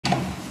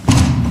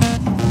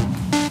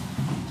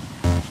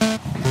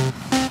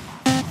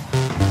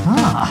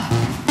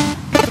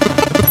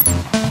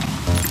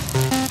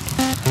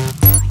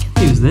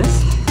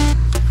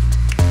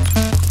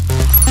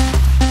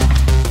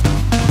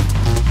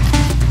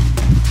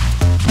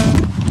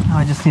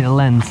just need a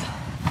lens.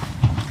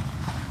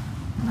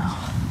 No.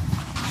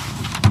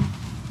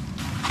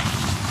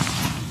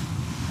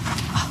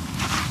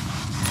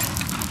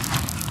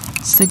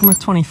 Sigma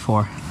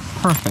 24.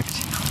 Perfect.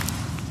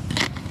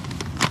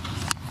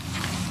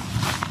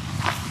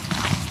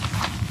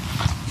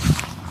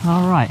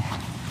 All right.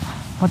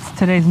 What's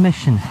today's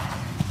mission?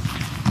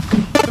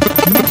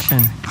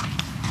 Mission.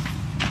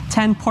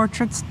 10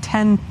 portraits,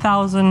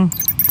 10,000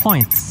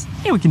 points.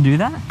 Yeah, we can do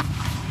that.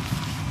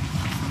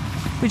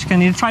 We're just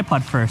gonna need a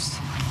tripod first.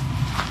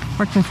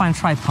 Where can we find a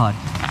tripod?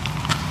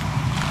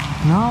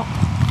 No.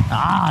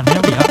 Ah,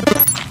 there we are.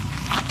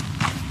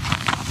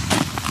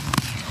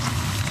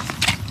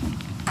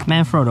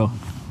 Manfrotto,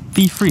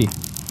 be free.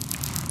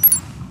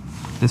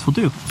 This will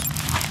do.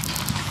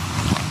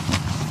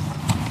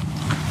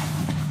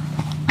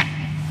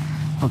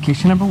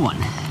 Location number 1.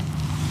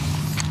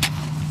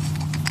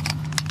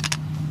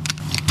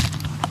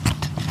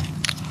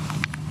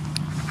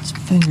 His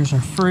fingers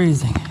are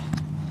freezing.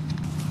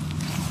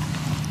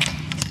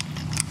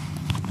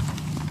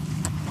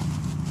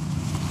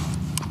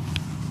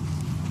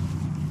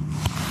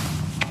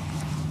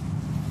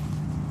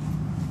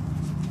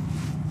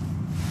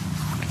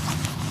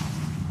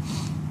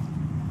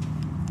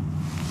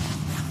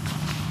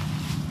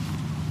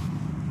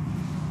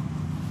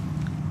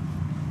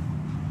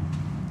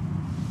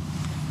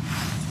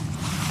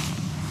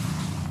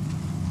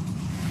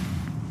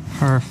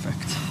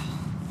 Perfect.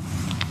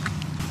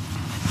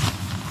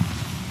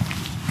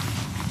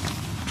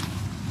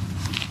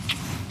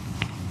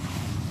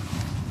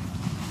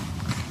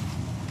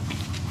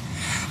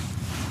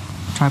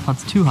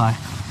 Tripod's too high.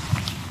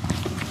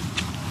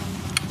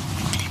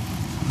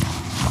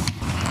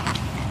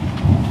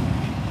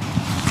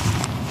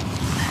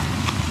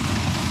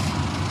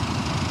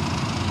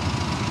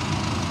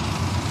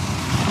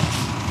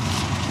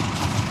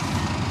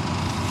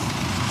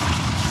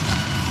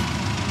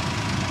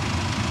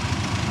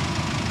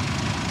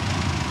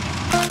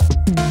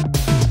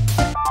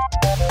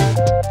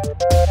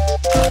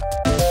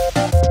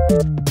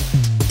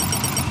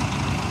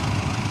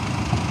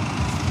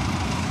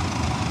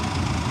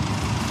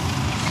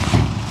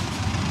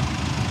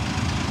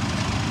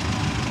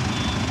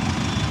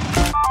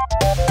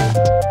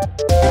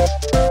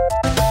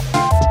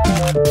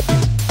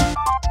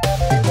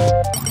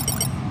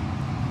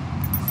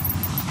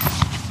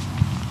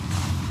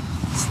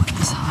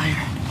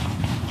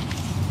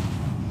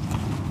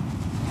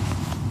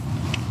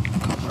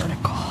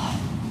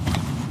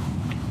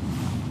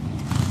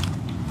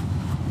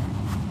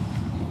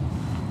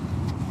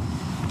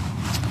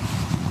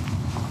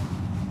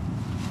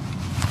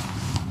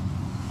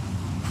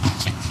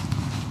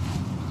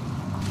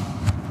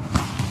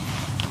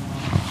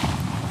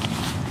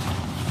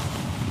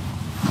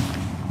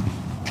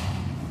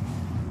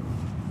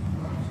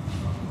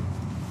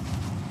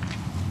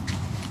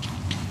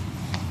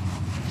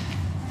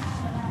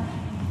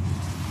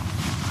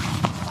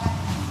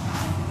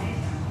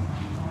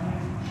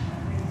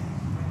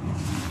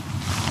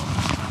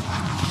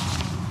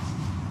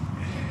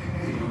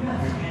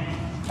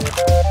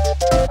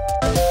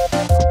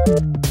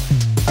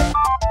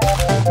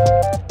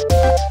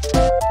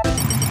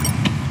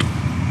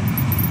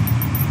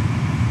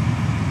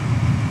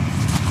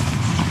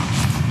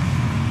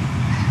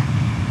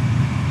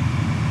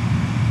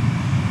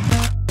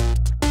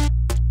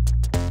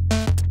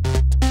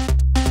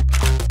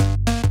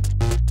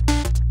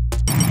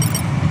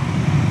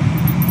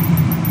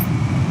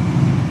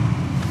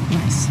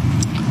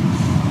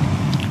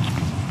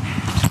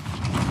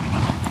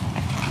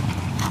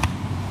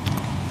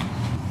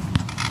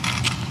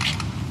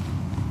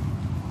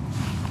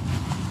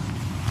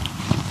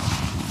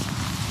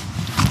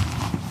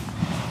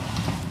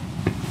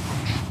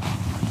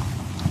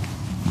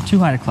 Too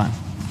high to climb.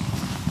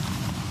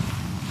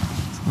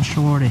 It's a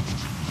shorty.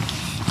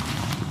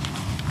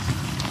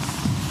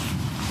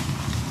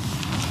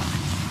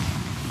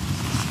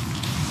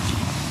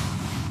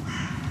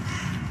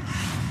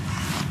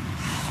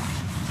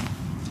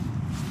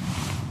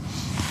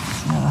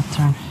 Yeah, that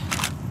turn.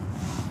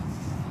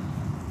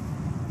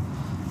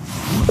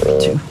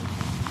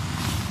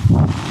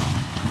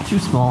 Too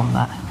small on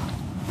that.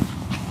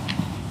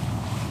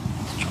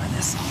 Let's try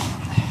this.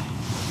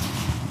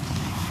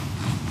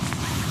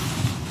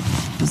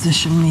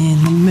 Position me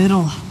in the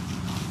middle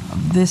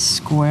of this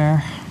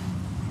square.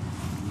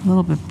 A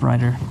little bit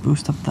brighter.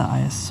 Boost up the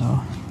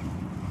ISO.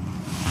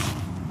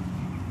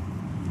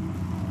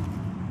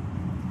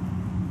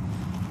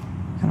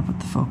 Gotta put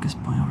the focus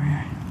point over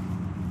here.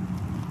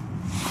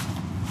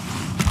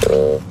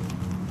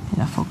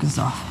 Yeah, focus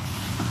off.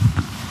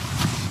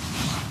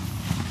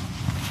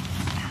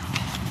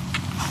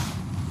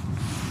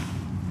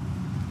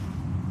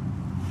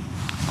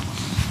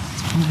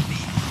 It's gonna be.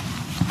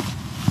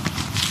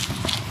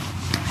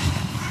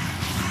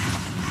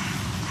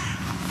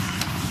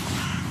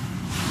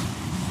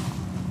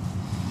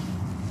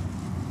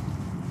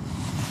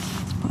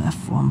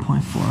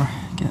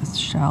 F1.4 gets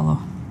shallow.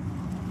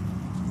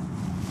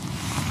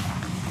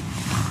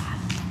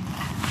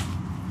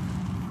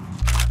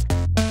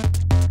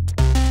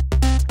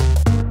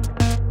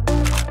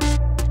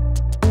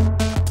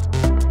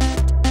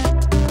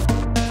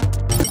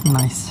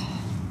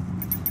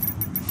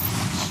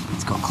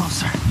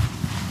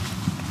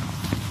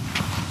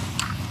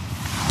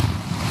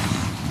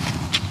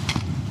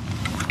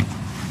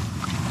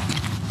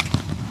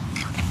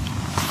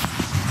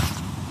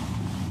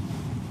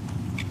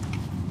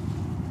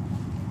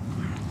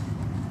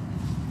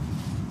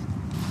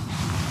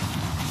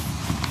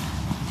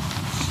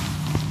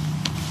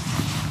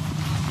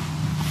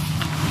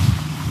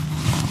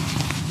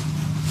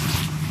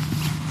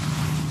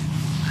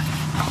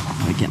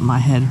 my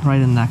head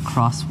right in that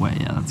crossway.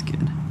 Yeah, that's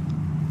good.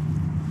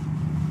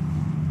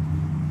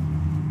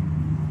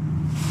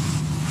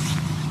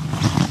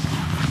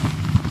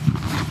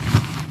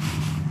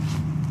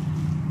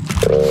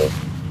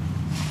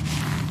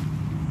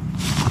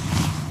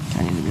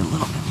 I need to be a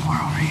little bit more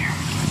over here.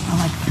 I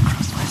like that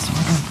crossway, so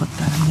we're gonna put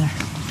that in there.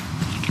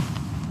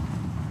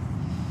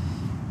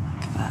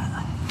 Like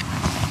that.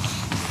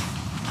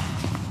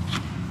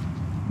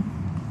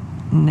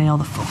 Nail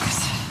the focus.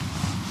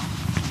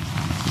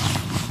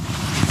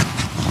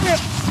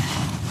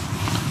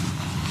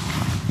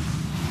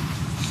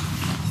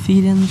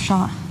 Feet in the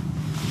shot.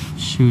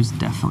 Shoes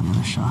definitely in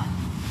the shot.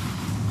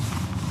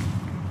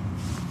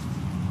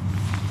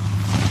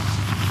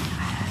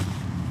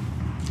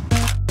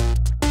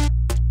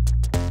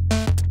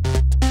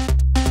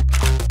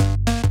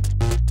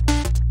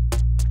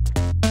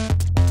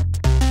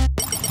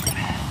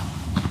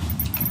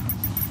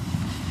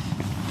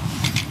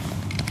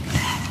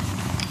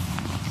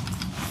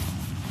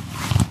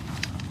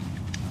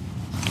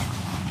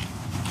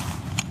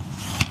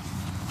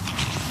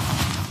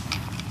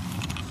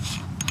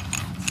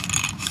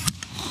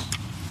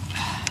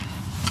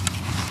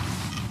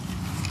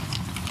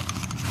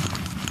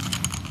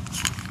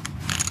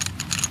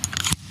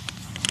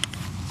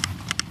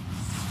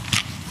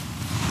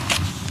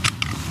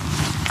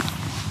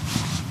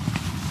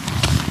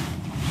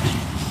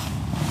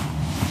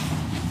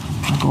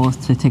 Goal is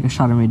to take a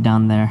shot of me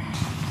down there.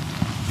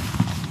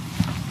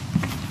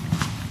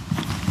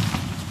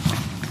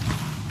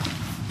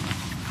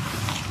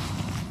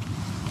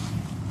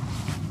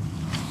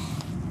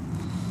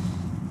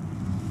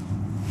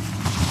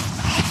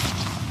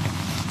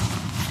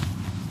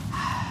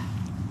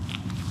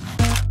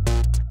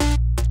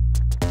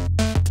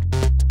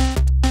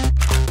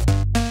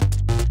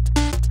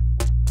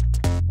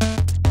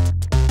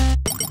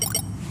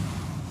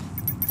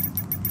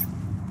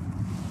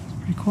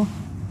 Pretty cool.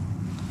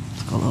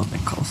 A little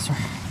bit closer.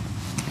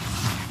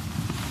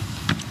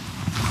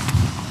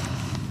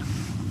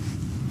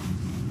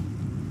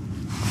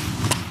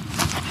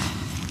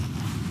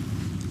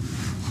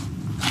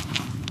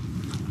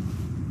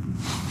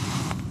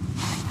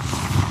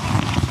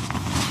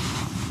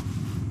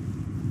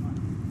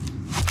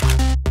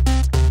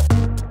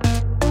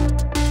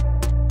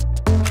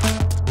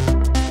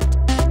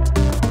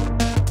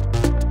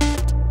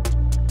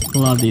 I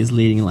love these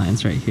leading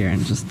lines right here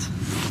and just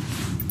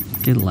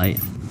get light.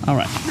 All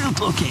right,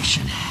 group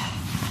location.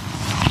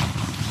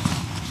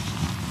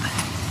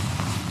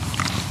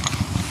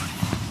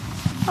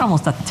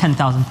 Almost at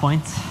 10,000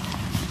 points.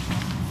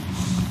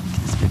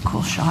 Get this big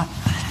cool shot.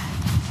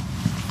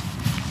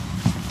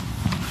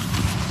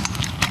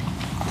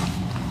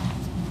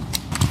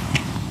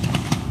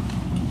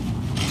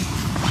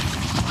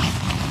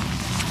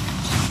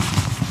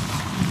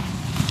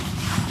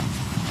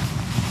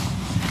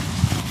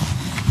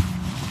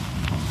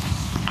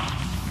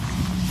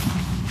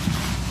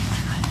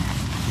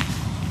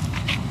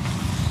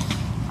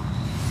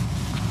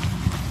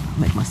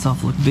 Make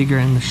myself look bigger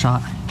in the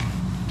shot.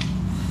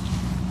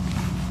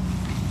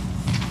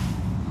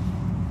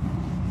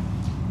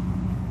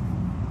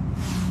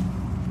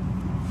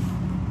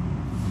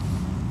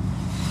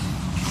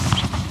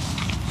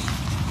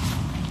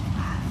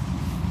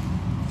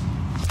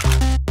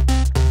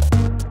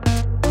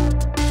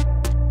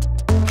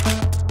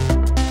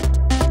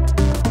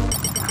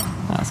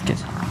 That's good.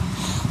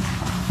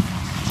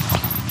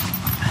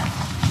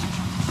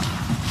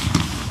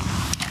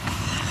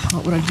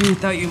 What would I do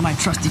without you, my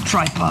trusty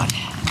tripod?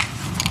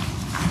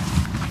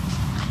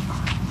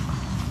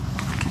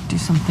 Could do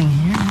something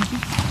here, maybe?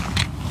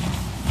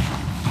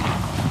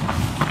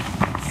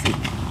 Let's see.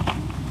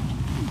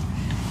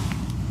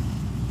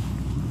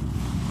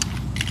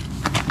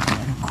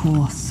 Got a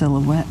cool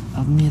silhouette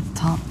of me at the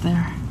top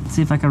there. Let's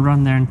see if I can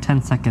run there in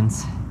 10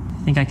 seconds.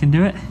 Think I can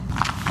do it?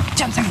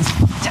 10 seconds.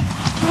 10,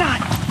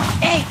 9,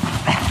 8,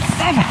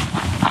 7,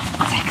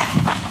 6,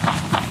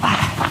 5,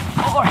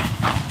 4,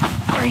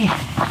 3.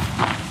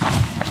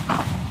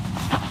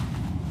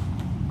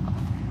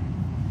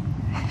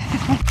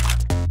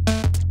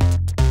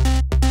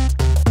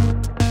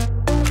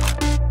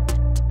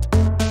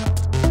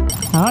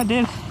 Oh, I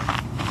did.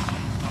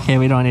 Okay,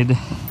 we don't need to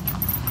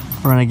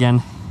run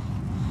again.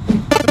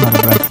 Out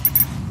of breath.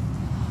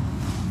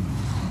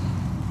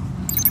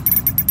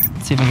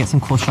 Let's see if I get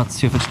some cool shots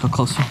too, if I just go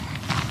closer.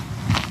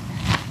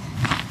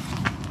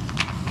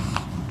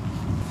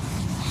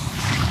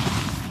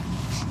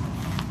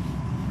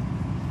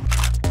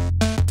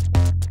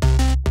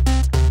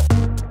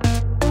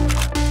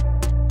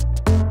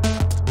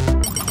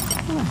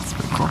 That's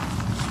pretty cool.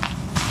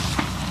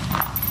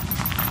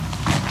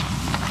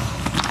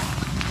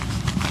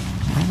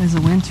 It is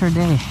a winter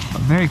day,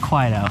 but very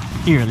quiet out.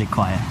 Eerily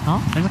quiet.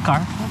 Oh, there's a car.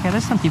 Okay,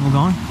 there's some people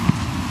going.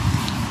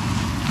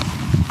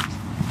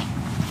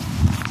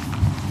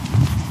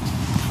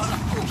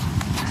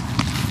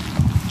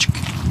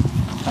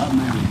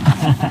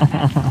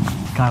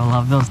 Gotta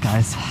love those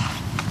guys.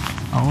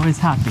 Always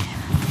happy.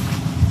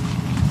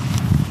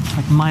 It's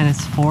like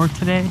 -4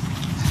 today.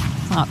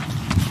 It's not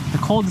the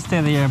coldest day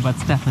of the year, but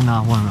it's definitely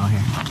not warm out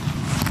here.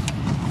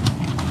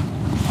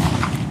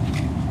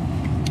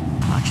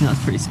 Actually, no,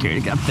 it's pretty scary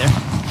to get up there.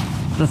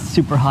 That's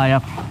super high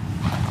up.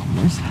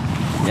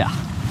 Yeah.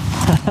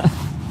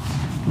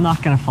 I'm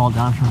not gonna fall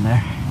down from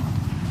there.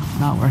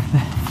 Not worth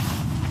it.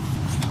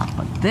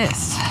 But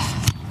this,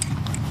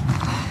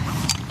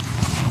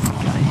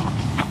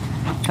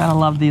 gotta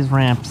love these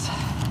ramps.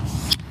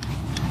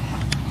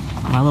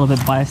 Am I a little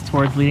bit biased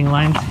towards leading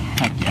lines?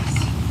 Heck yes.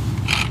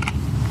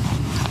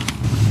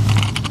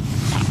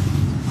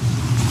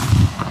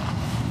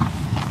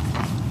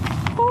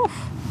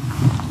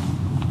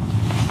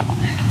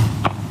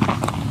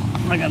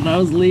 Look at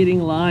those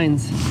leading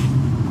lines.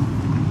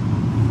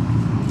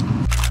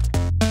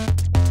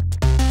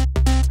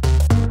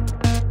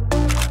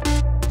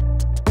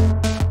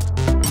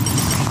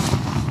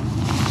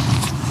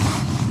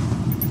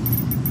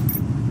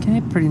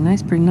 Okay, pretty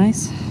nice, pretty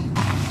nice.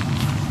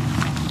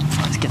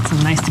 Let's get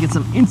some nice to get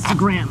some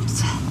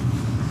Instagrams.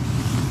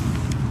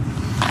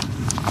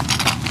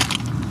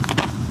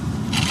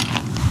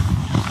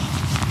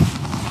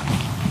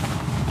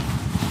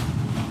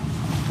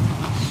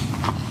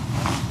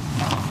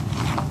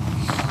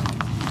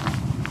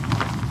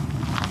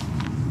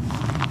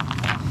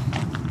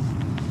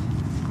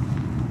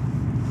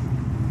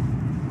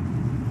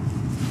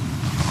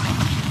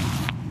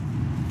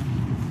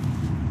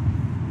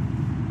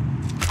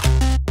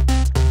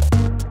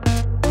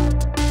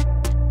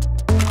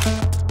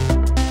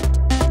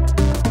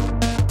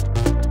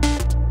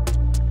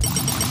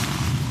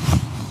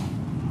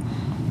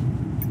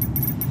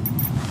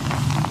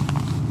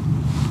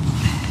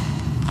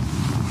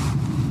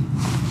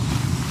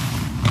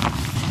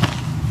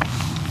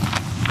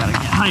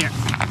 Higher.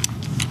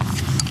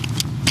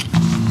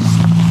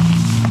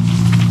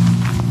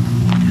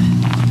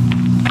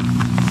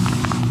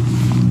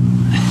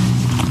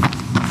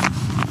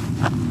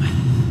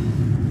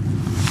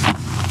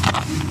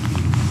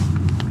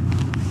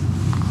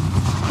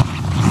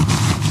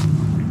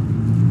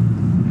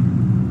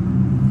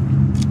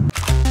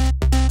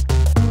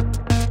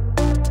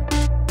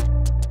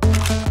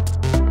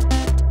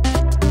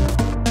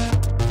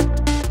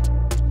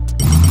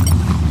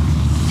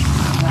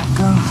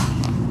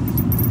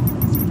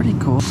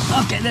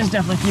 Okay, there's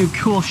definitely a few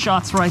cool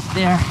shots right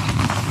there.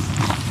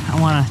 I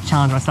want to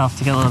challenge myself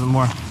to get a little bit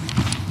more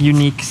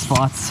unique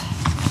spots.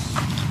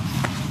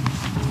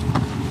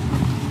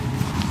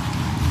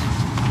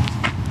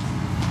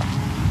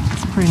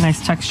 It's a pretty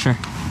nice texture.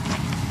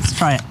 Let's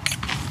try it.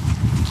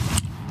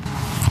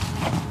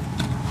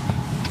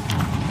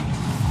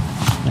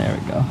 There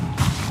we go.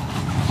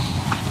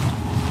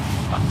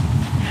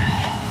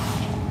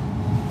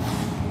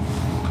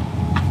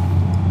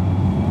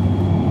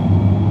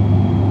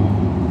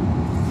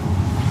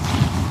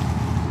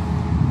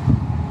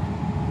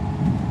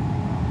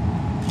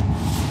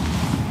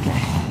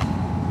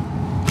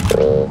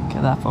 Okay,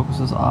 that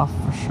focuses off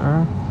for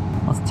sure.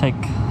 Let's take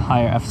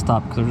higher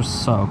f-stop because we're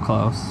just so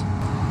close.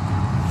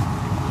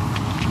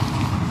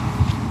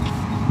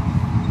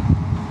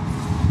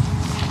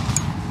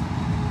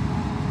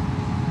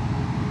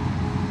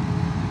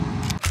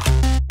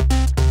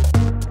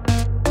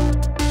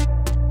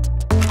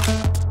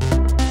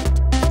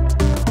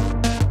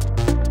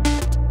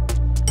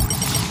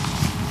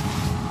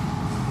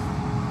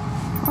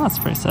 Oh, that's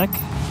pretty sick.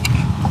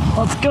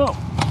 Let's go.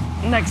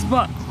 Next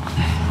spot.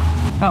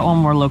 Got one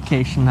more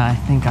location I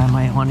think I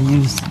might want to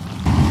use.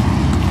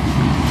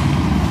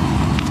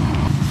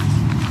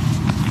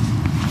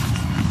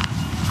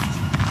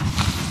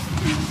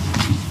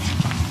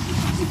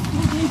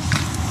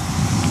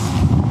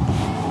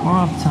 More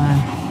up time.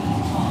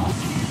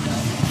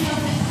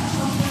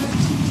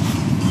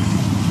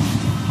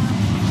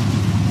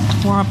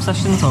 More up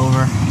session's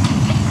over.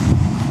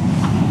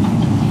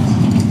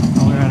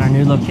 We're at our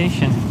new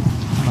location.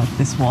 Like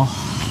this wall.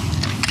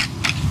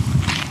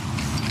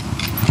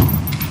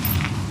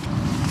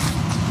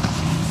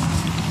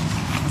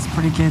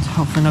 Pretty good.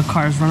 Hopefully no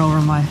cars run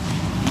over my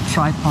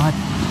tripod.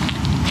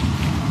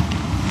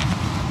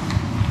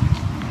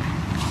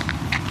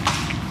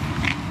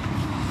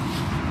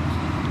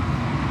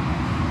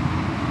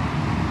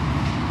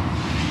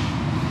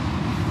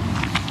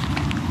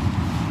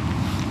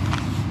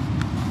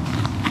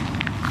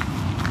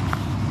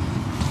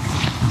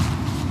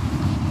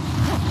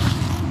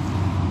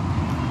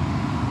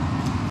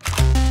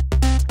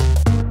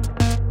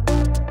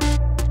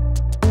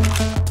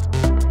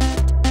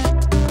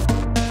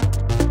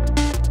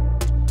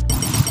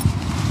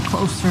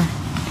 Closer.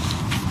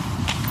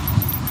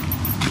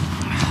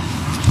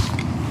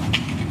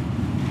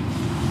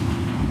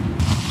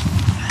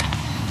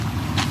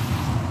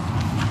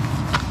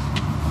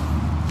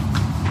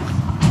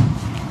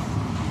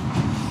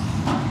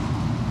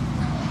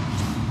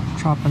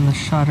 Dropping the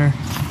shutter.